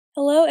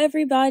Hello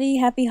everybody,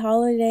 happy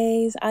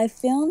holidays. I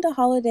filmed a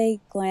holiday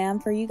glam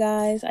for you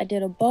guys. I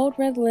did a bold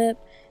red lip,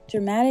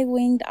 dramatic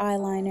winged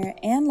eyeliner,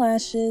 and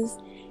lashes.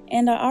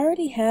 And I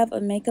already have a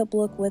makeup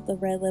look with a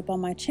red lip on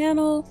my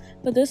channel,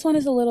 but this one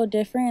is a little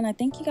different and I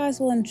think you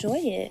guys will enjoy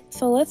it.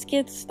 So let's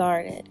get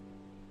started.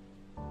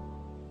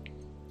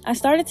 I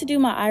started to do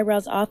my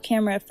eyebrows off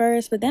camera at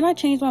first, but then I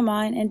changed my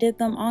mind and did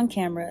them on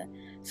camera.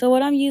 So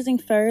what I'm using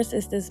first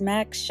is this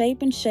MAC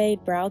Shape and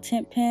Shade Brow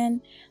Tint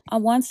Pen.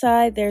 On one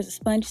side, there's a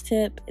sponge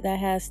tip that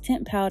has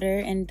tint powder,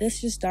 and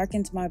this just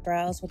darkens my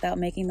brows without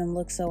making them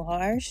look so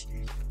harsh.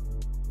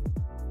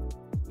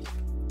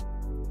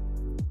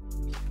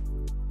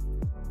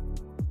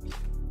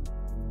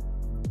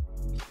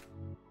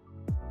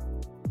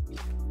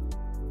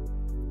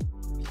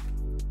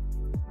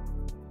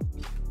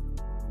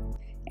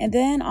 And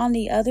then on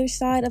the other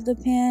side of the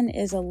pen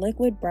is a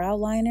liquid brow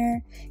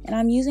liner, and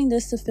I'm using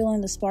this to fill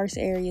in the sparse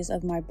areas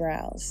of my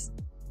brows.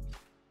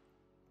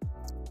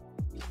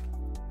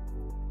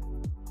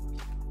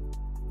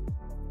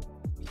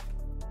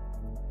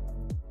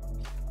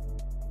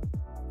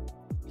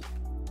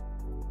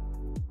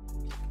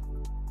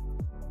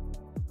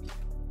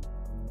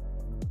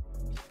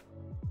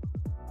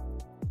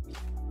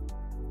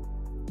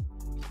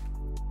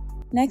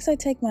 Next, I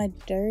take my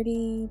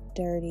dirty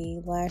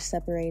lash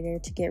separator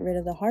to get rid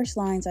of the harsh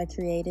lines I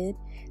created.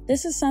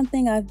 This is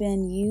something I've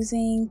been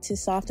using to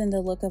soften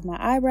the look of my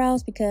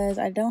eyebrows because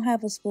I don't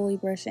have a spoolie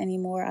brush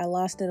anymore. I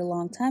lost it a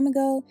long time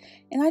ago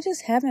and I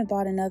just haven't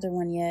bought another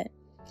one yet.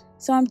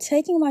 So I'm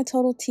taking my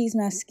Total Tease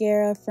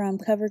mascara from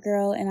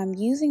CoverGirl and I'm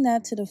using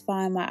that to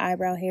define my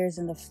eyebrow hairs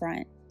in the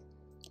front.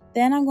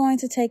 Then I'm going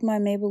to take my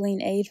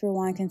Maybelline Age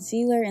Rewind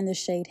Concealer in the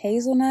shade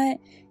Hazelnut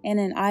and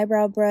an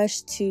eyebrow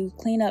brush to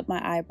clean up my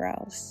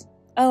eyebrows.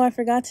 Oh, I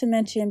forgot to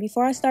mention,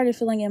 before I started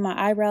filling in my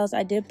eyebrows,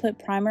 I did put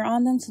primer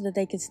on them so that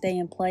they could stay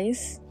in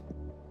place.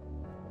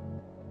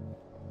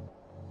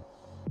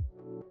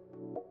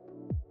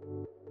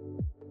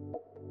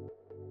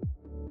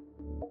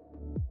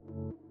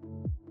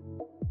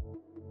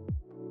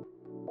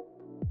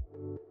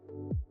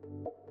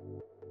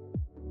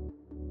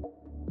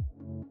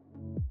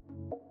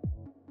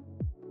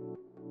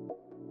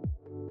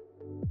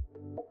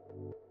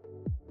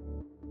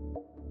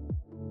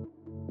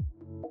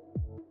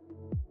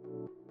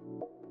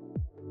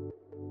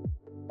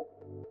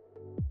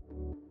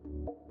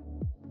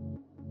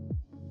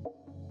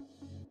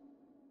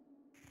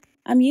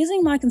 I'm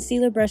using my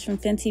concealer brush from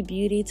Fenty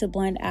Beauty to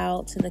blend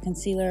out to the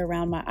concealer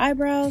around my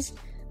eyebrows.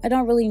 I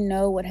don't really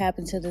know what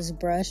happened to this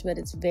brush, but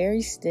it's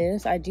very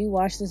stiff. I do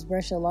wash this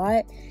brush a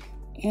lot,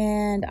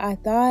 and I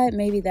thought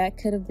maybe that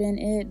could have been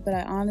it, but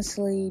I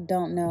honestly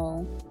don't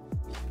know.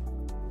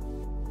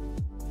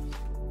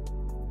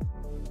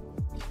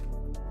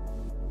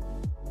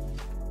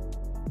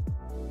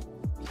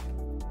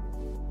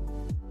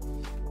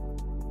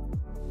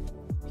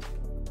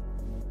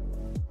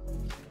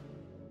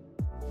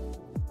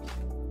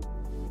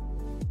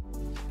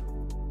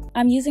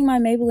 I'm using my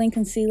Maybelline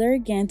concealer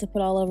again to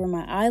put all over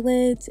my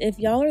eyelids. If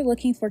y'all are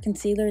looking for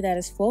concealer that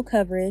is full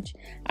coverage,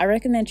 I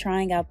recommend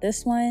trying out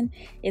this one.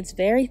 It's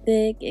very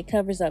thick, it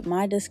covers up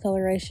my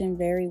discoloration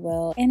very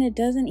well, and it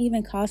doesn't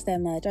even cost that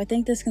much. I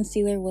think this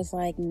concealer was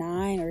like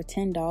 $9 or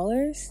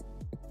 $10.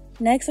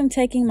 Next, I'm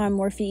taking my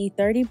Morphe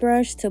E30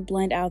 brush to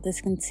blend out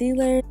this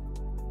concealer.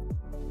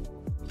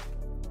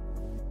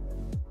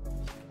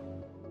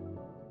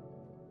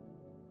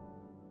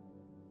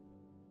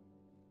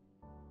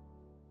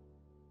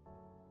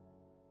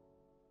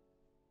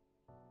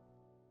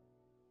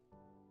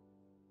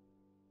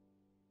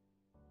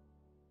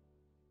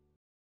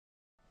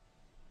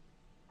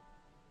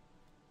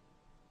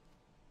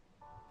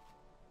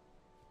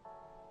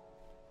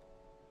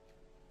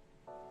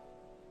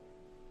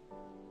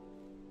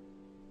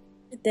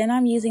 Then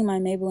I'm using my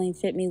Maybelline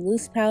Fit Me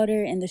Loose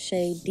powder in the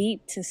shade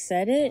Deep to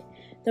set it.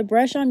 The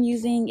brush I'm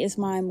using is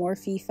my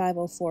Morphe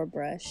 504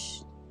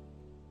 brush.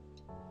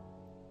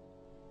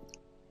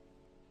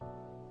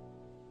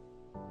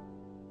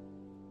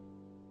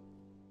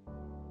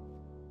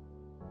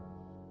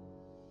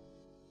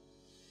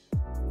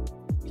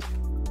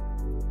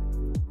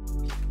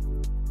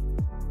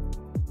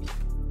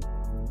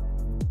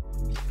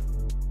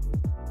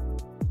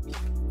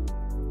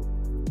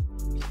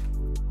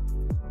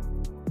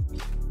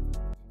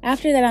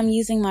 After that, I'm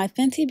using my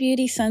Fenty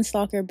Beauty Sun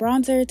Stalkr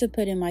bronzer to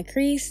put in my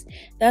crease.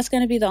 That's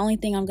going to be the only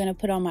thing I'm going to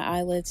put on my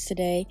eyelids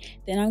today.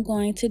 Then I'm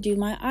going to do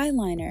my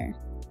eyeliner.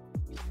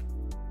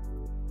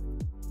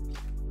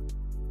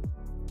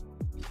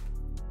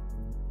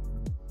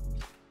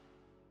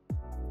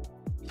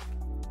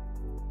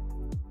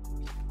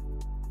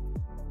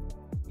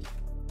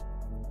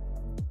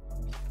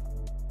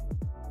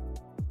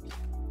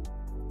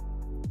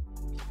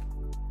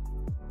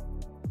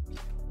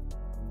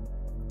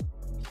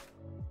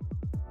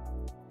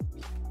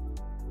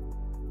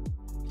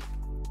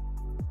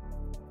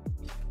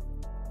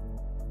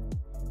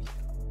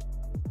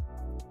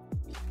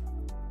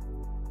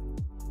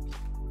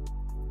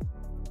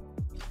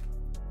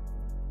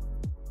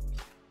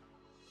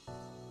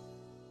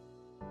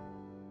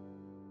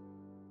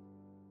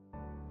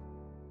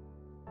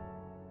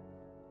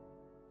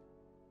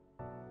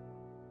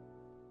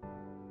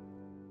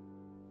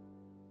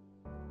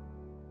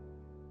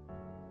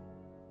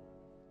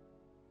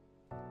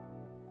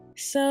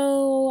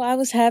 So I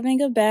was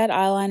having a bad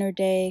eyeliner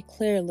day,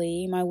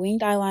 clearly. My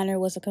winged eyeliner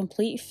was a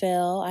complete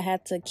fail. I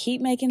had to keep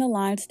making a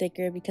line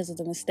thicker because of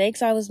the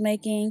mistakes I was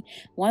making.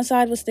 One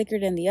side was thicker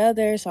than the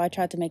other, so I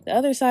tried to make the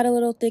other side a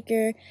little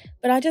thicker,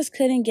 but I just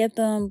couldn't get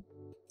them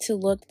to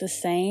look the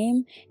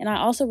same. And I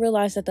also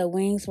realized that the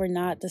wings were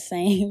not the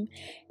same.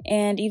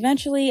 And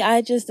eventually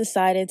I just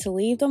decided to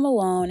leave them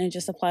alone and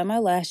just apply my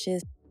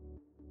lashes.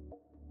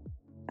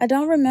 I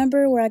don't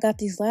remember where I got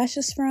these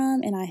lashes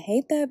from, and I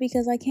hate that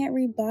because I can't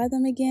rebuy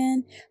them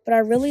again, but I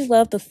really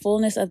love the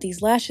fullness of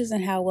these lashes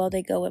and how well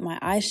they go with my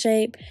eye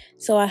shape,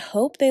 so I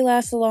hope they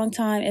last a long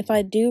time. If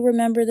I do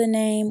remember the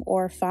name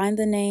or find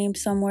the name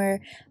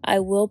somewhere, I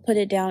will put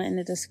it down in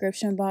the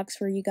description box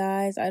for you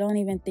guys. I don't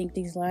even think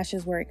these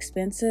lashes were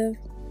expensive.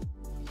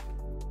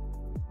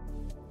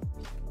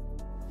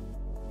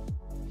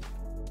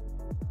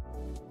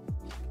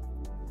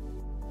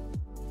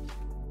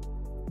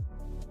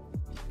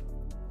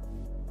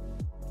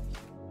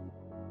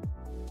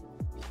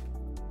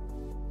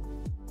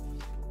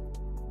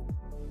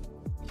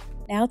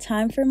 Now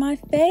time for my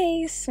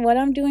face. What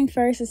I'm doing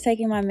first is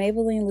taking my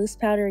Maybelline loose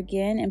powder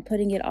again and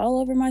putting it all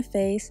over my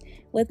face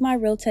with my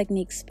Real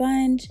Technique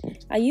sponge.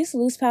 I use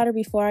loose powder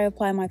before I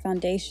apply my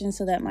foundation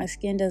so that my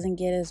skin doesn't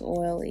get as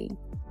oily.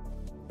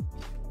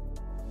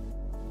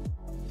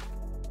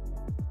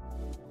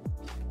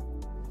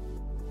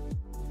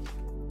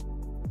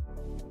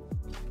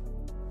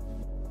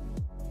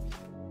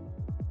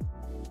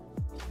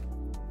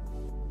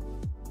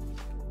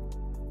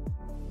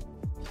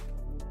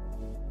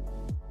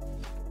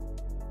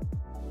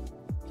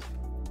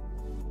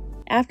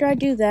 After I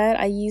do that,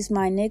 I use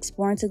my NYX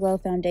Born to Glow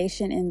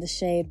foundation in the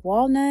shade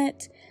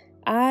Walnut.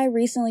 I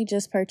recently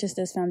just purchased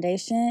this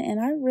foundation and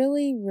I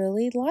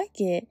really like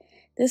it.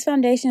 This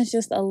foundation is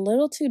just a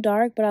little too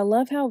dark, but I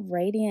love how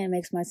radiant it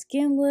makes my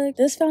skin look.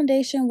 This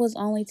foundation was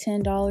only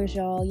 $10,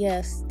 y'all.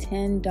 Yes,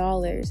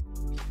 $10.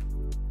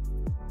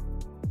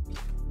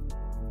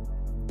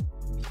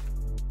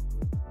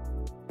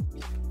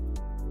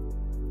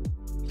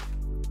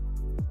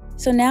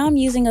 So now I'm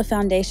using a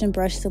foundation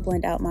brush to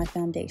blend out my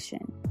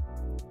foundation.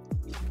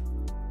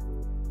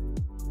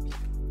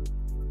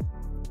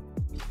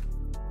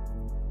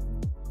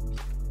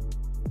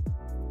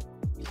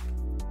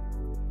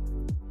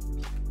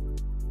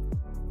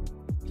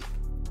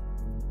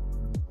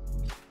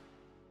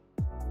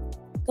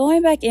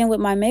 Going back in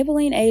with my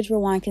Maybelline Age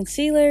Rewind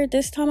Concealer,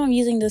 this time I'm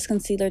using this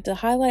concealer to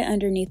highlight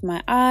underneath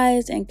my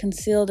eyes and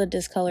conceal the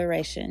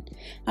discoloration.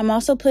 I'm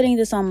also putting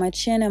this on my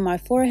chin and my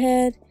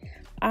forehead.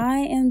 I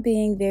am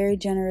being very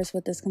generous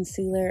with this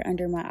concealer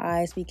under my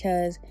eyes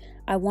because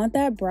I want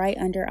that bright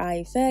under eye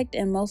effect,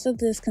 and most of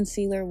this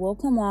concealer will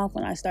come off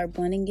when I start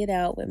blending it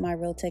out with my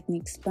Real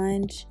Technique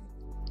sponge.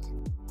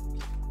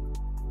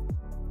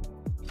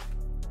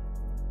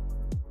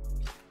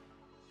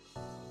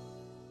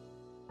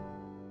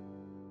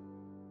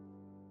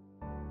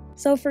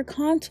 So for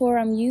contour,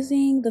 I'm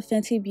using the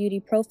Fenty Beauty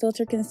Pro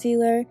Filt'r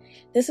Concealer.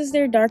 This is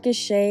their darkest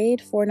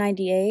shade,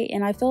 $4.98,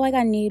 and I feel like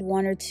I need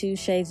 1 or 2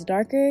 shades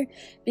darker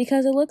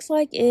because it looks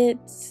like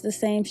it's the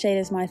same shade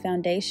as my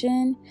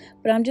foundation.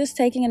 But I'm just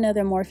taking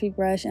another Morphe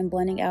brush and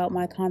blending out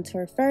my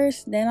contour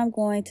first. Then I'm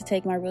going to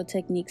take my Real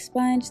Technique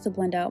sponge to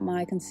blend out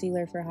my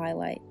concealer for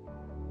highlight.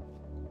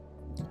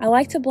 I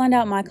like to blend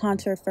out my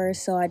contour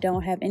first so I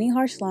don't have any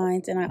harsh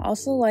lines, and I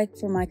also like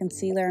for my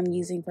concealer I'm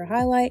using for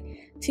highlight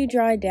to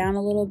dry down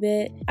a little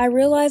bit. I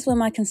realize when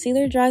my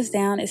concealer dries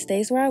down, it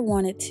stays where I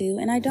want it to,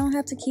 and I don't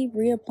have to keep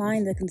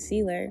reapplying the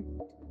concealer.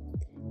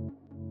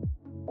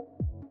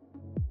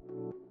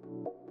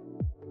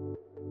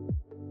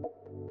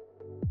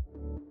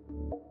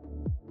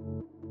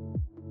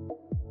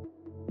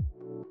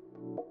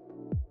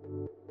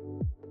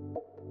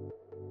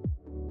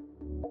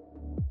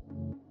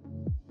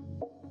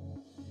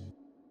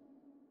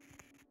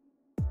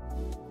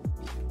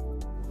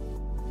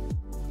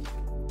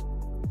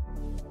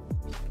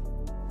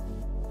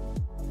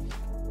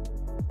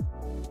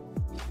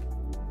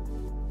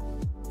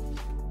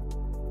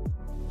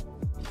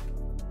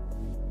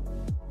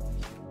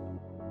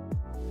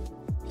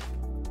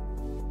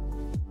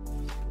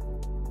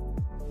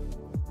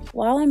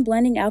 While I'm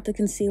blending out the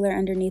concealer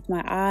underneath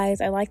my eyes,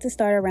 I like to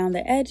start around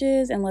the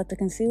edges and let the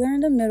concealer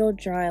in the middle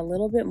dry a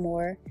little bit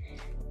more.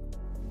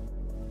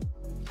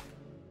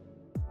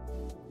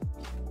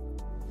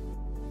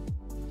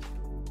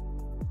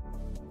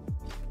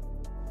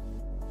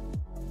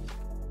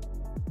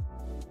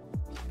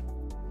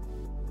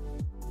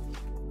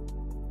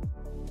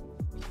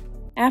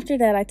 After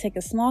that, I take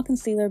a small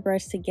concealer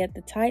brush to get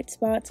the tight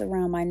spots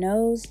around my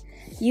nose.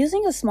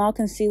 Using a small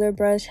concealer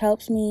brush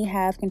helps me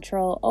have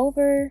control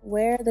over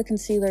where the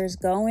concealer is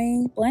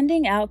going.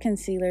 Blending out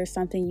concealer is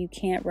something you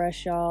can't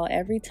rush, y'all.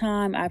 Every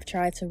time I've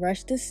tried to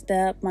rush this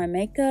step, my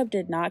makeup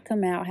did not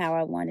come out how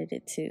I wanted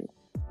it to.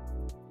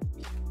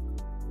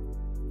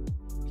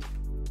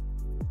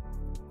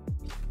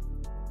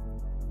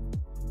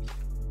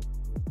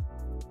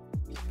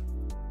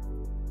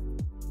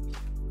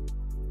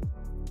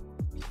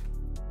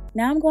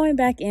 Now I'm going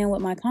back in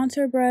with my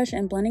contour brush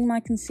and blending my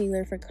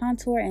concealer for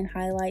contour and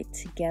highlight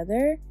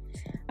together.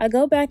 I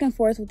go back and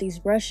forth with these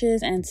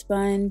brushes and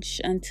sponge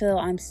until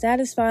I'm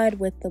satisfied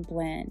with the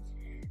blend.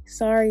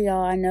 Sorry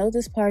y'all, I know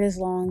this part is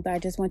long, but I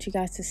just want you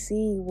guys to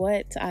see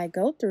what I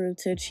go through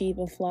to achieve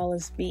a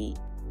flawless beat.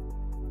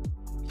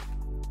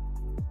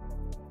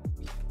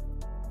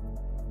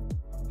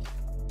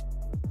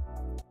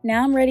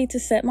 Now I'm ready to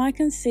set my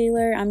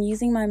concealer. I'm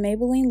using my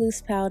Maybelline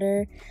loose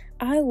powder.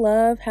 I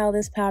love how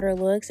this powder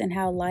looks and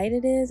how light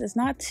it is. It's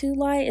not too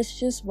light, it's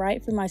just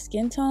right for my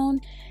skin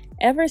tone.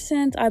 Ever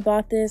since I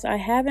bought this, I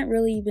haven't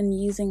really been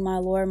using my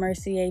Laura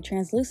Mercier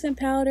translucent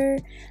powder.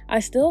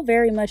 I still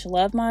very much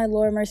love my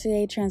Laura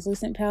Mercier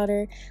translucent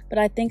powder, but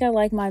I think I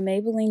like my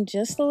Maybelline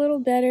just a little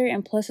better,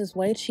 and plus it's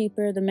way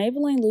cheaper. The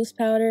Maybelline loose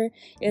powder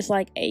is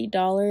like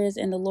 $8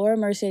 and the Laura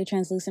Mercier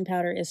translucent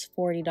powder is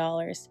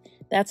 $40.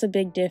 That's a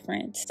big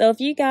difference. So if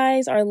you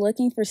guys are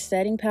looking for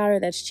setting powder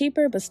that's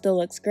cheaper but still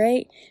looks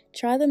great,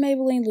 try the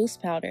Maybelline loose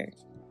powder.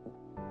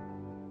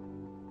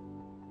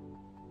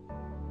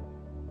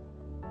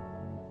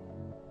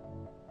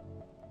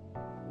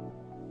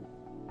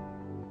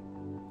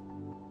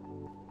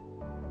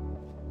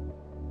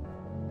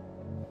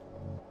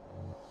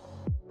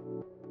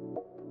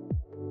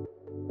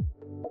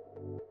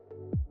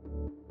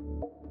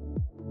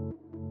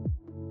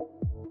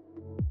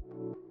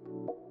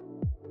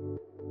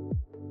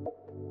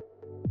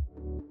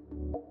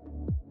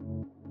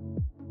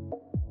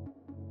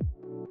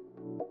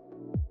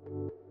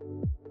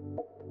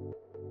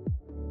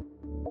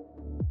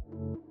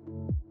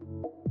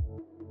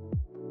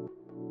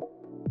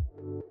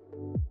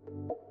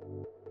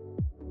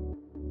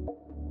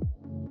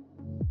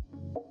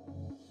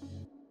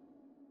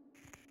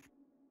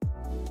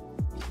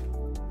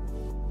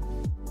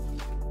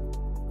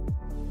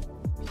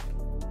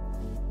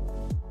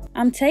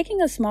 I'm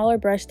taking a smaller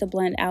brush to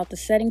blend out the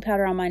setting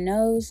powder on my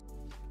nose.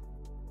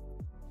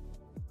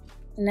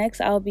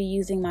 Next, I'll be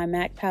using my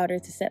MAC powder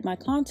to set my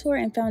contour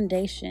and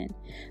foundation.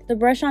 The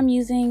brush I'm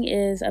using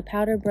is a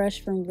powder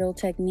brush from Real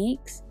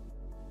Techniques.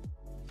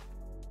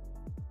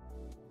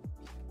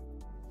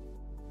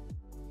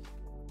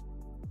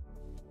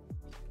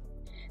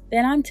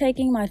 Then I'm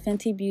taking my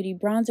Fenty Beauty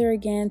bronzer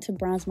again to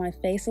bronze my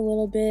face a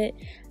little bit.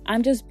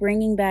 I'm just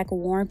bringing back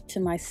warmth to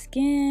my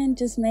skin,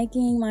 just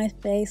making my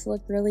face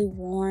look really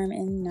warm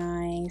and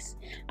nice.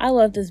 I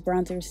love this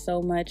bronzer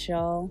so much,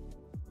 y'all.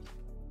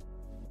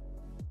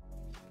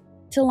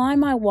 To line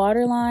my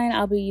waterline,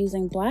 I'll be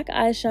using black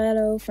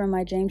eyeshadow from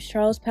my James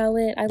Charles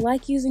palette. I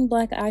like using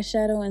black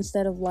eyeshadow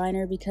instead of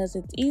liner because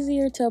it's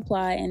easier to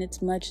apply and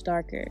it's much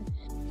darker.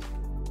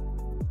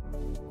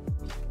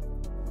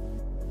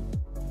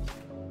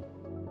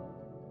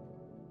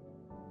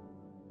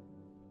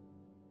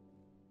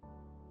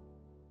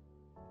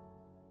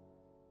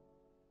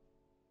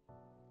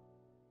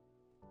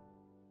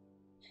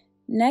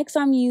 Next,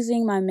 I'm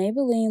using my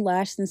Maybelline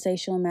Lash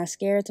Sensational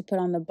Mascara to put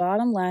on the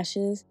bottom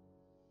lashes.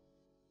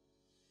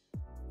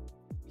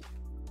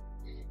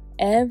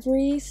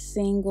 Every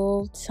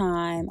single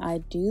time I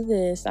do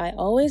this, I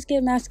always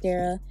get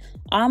mascara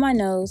on my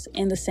nose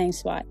in the same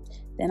spot.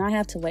 Then I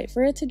have to wait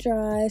for it to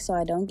dry so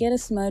I don't get a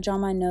smudge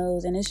on my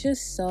nose, and it's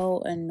just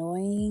so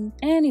annoying.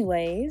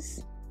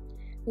 Anyways,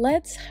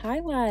 let's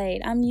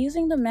highlight. I'm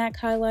using the MAC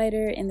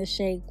highlighter in the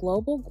shade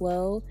Global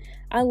Glow.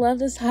 I love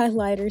this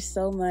highlighter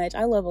so much.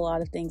 I love a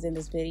lot of things in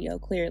this video,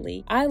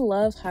 clearly. I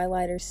love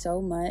highlighters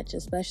so much,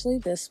 especially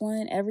this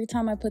one. Every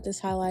time I put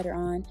this highlighter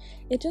on,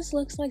 it just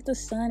looks like the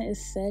sun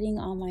is setting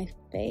on my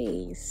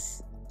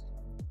face.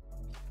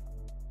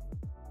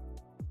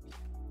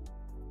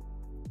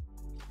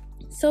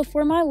 So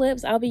for my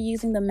lips, I'll be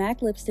using the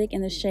MAC lipstick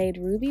in the shade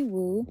Rubi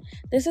Woo.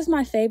 This is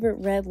my favorite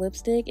red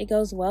lipstick. It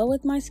goes well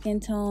with my skin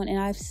tone, and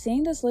I've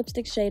seen this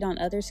lipstick shade on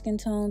other skin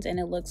tones and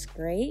it looks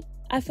great.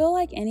 I feel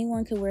like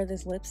anyone could wear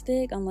this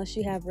lipstick unless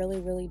you have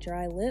really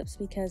dry lips,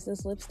 because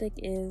this lipstick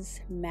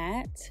is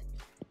matte.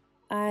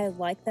 I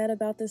like that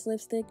about this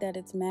lipstick, that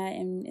it's matte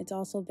and it's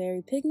also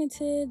very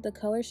pigmented. The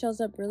color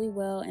shows up really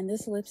well, and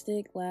this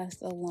lipstick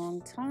lasts a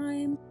long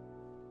time.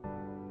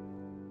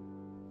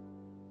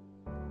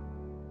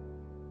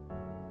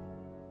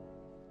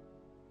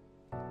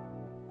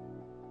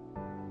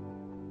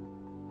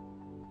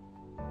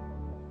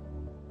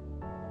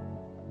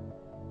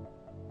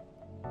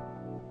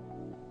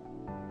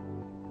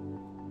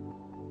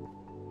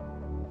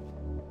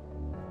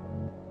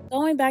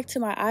 Going back to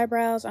my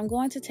eyebrows, I'm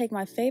going to take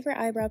my favorite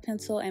eyebrow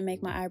pencil and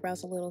make my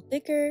eyebrows a little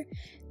thicker.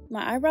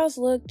 My eyebrows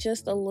look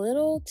just a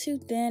little too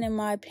thin in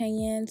my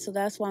opinion, so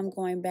that's why I'm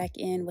going back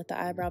in with the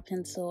eyebrow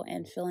pencil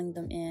and filling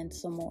them in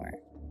some more.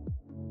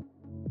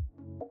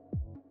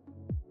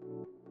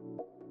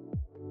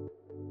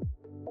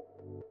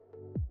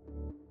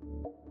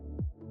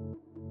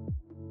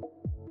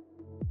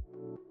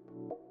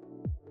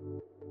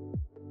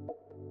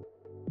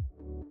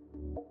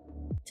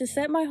 To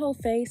set my whole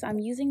face, I'm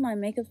using my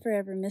Makeup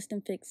Forever Mist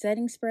and Fix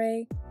setting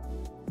spray.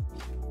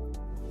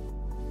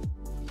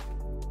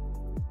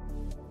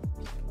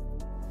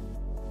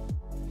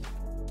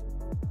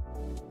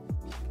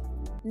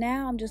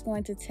 Now I'm just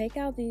going to take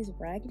out these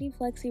raggedy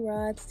flexi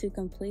rods to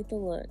complete the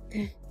look.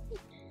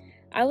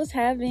 I was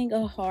having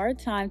a hard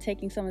time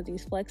taking some of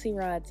these flexi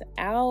rods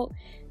out.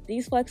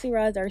 These flexi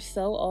rods are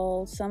so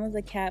old, some of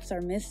the caps are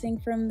missing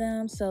from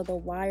them, so the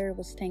wire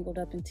was tangled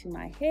up into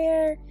my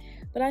hair,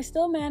 but I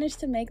still managed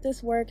to make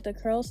this work. The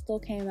curls still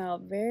came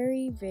out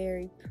very,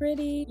 very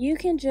pretty. You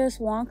can just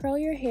wand curl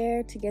your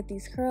hair to get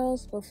these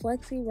curls, but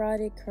flexi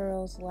rodded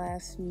curls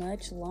last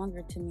much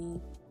longer to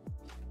me.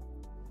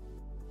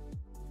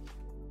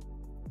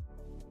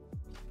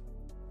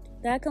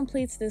 That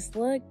completes this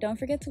look. Don't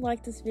forget to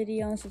like this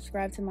video and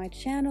subscribe to my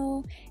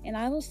channel, and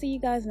I will see you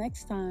guys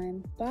next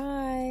time.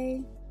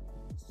 Bye!